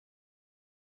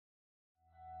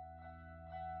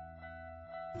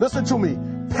Listen to me.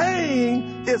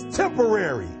 Pain is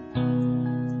temporary.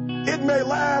 It may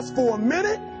last for a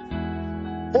minute,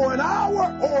 or an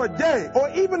hour, or a day,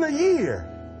 or even a year.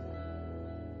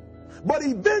 But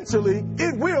eventually,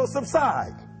 it will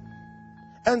subside.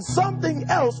 And something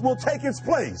else will take its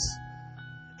place.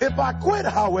 If I quit,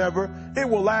 however, it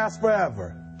will last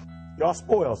forever. Y'all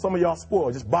spoiled. Some of y'all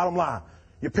spoiled. Just bottom line.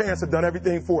 Your parents have done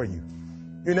everything for you.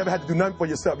 You never had to do nothing for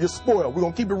yourself. You're spoiled. We're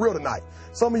going to keep it real tonight.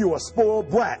 Some of you are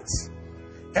spoiled brats.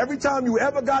 Every time you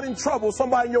ever got in trouble,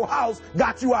 somebody in your house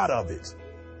got you out of it.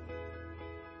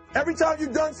 Every time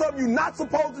you've done something you're not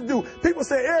supposed to do, people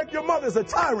say, Eric, your mother's a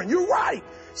tyrant. You're right.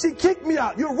 She kicked me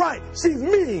out. You're right. She's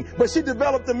mean, but she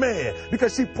developed a man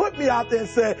because she put me out there and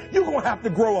said, you're going to have to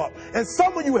grow up. And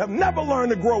some of you have never learned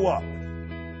to grow up.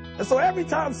 And so every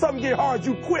time something get hard,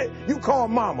 you quit, you call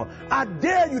mama. I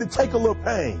dare you to take a little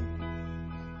pain.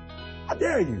 I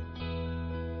dare you.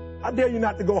 I dare you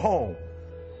not to go home.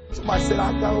 Somebody said,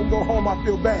 I don't go home, I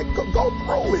feel bad. Go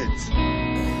through it.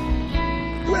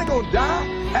 You ain't going to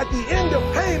die. At the end of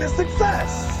pain is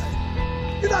success.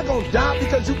 You're not going to die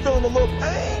because you're feeling a little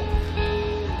pain.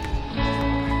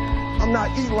 I'm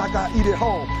not eating like I eat at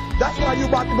home. That's why you're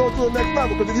about to go to the next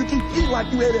level, because if you keep eating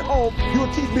like you ate at home,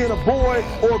 you'll keep being a boy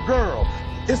or a girl.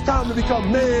 It's time to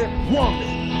become man,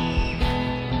 woman.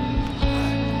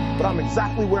 But I'm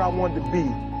exactly where I wanted to be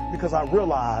because I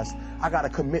realized I got to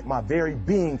commit my very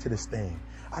being to this thing.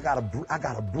 I gotta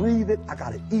breathe it, I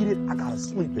gotta eat it, I gotta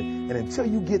sleep it. And until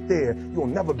you get there, you'll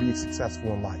never be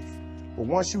successful in life. But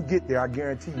once you get there, I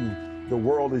guarantee you, the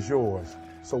world is yours.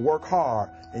 So work hard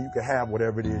and you can have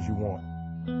whatever it is you want.